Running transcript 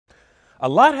A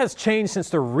lot has changed since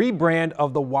the rebrand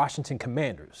of the Washington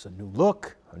Commanders. A new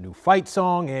look, a new fight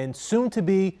song, and soon to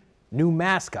be new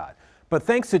mascot. But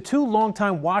thanks to two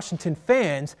longtime Washington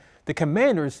fans, the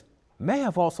Commanders may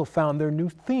have also found their new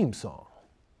theme song.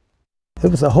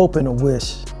 It was a hope and a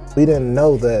wish. We didn't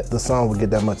know that the song would get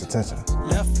that much attention.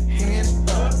 Left hand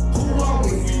up, who are we?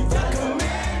 The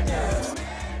Commanders.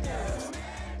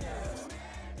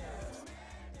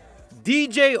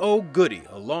 DJ O. Goody,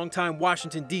 a longtime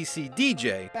Washington, D.C.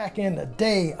 DJ, Back in the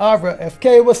day,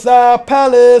 RFK was our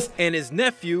palace. and his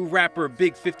nephew, rapper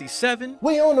Big 57,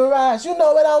 We on the rise, you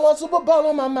know it, I want Super Bowl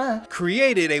on my mind.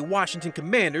 created a Washington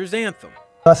Commanders anthem.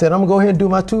 I said, I'm gonna go ahead and do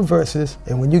my 2 verses,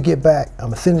 and when you get back, I'm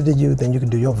gonna send it to you, then you can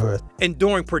do your verse. And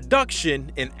during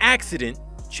production, an accident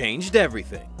changed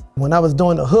everything. When I was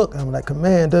doing the hook, I'm like,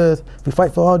 Commanders, we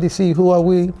fight for all DC, who are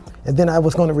we? And then I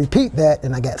was gonna repeat that,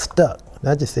 and I got stuck. And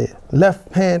I just said,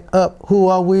 left hand up, who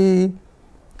are we?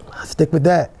 I stick with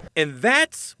that. And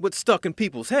that's what stuck in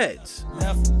people's heads.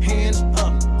 Left hand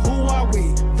up, who are we?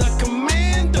 The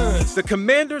Commanders. The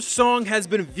Commanders song has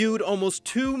been viewed almost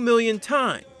 2 million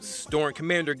times. During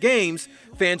Commander games,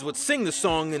 fans would sing the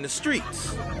song in the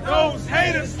streets. Those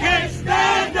haters can't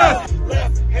stand us.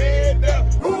 Left hand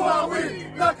up, who are we?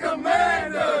 The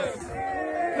Commanders.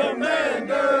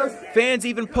 Commanders. Fans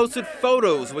even posted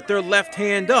photos with their left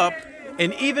hand up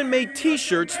and even made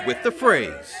t-shirts with the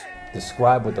phrase.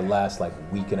 Describe what the last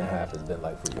week and a half has been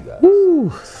like for you guys.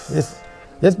 Woo,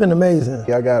 it's been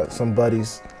amazing. I got some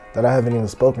buddies that I haven't even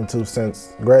spoken to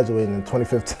since graduating in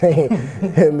 2015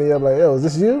 hit me up like, yo, is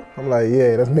this you? I'm like,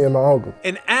 yeah, that's me and my uncle.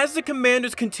 And as the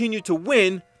Commanders continued to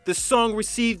win, the song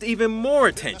received even more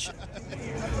attention.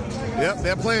 Yep,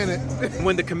 they're playing it.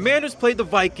 When the Commanders played the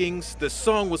Vikings, the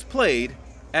song was played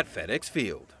at FedEx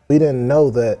Field. We didn't know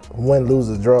that win, lose,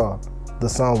 or draw, the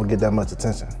song would get that much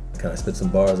attention. Can I spit some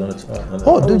bars on it?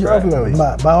 Oh, do you? Definitely.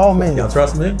 By all means. Y'all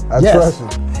trust me? I Yes. trust you.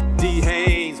 D.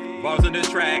 Haynes, bars on the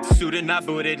track, suited, not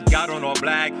booted, got on all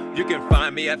black. You can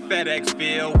find me at FedEx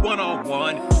Field,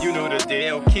 one-on-one, you know the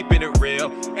deal, keeping it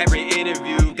real. Every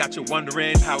interview got you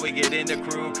wondering how we get in the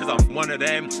crew, cause I'm one of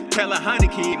them. Tell a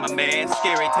Heineke, my man,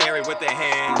 Scary Terry with the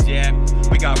hands, yeah.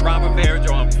 We got Robert Bear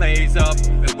drawing plays up,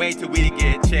 and wait till we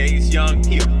get Chase Young,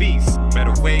 he a beast,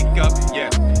 better wake up, yeah.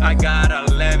 I got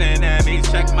 11 Emmys,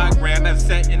 check my gram, that's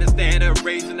set in the standard,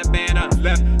 raising the banner,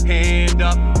 left hand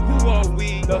up, who are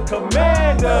we? The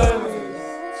Commanders!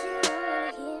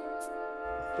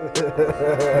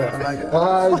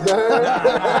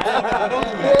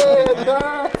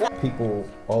 People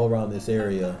all around this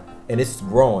area, and it's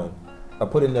growing, are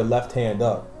putting their left hand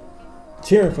up,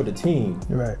 cheering for the team,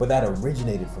 Right. but that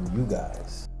originated from you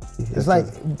guys. It's like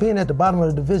being at the bottom of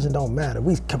the division don't matter.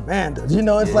 We Commanders, you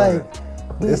know, it's like.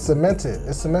 It's cemented.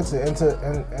 It's cemented.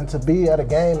 And to be at a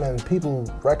game and people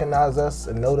recognize us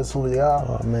and notice who we are,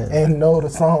 Oh, man. and know the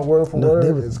song word for word,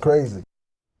 they was- it's crazy.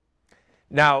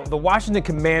 Now, the Washington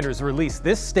Commanders released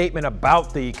this statement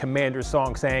about the Commanders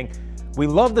song saying, "We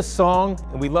love the song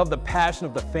and we love the passion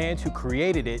of the fans who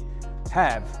created it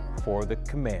have for the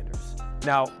Commanders."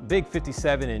 Now, Big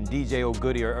 57 and DJ O.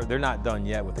 Goody, they're not done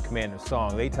yet with the Commanders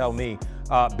song. They tell me,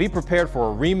 be prepared for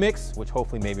a remix, which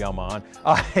hopefully maybe I'm on,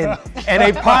 and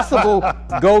a possible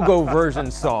go-go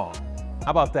version song.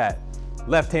 How about that?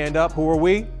 Left hand up, who are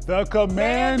we? The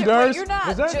Commanders. Wait, you're not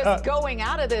Is that, just going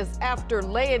out of this after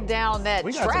laying down that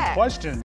we got some track. questions.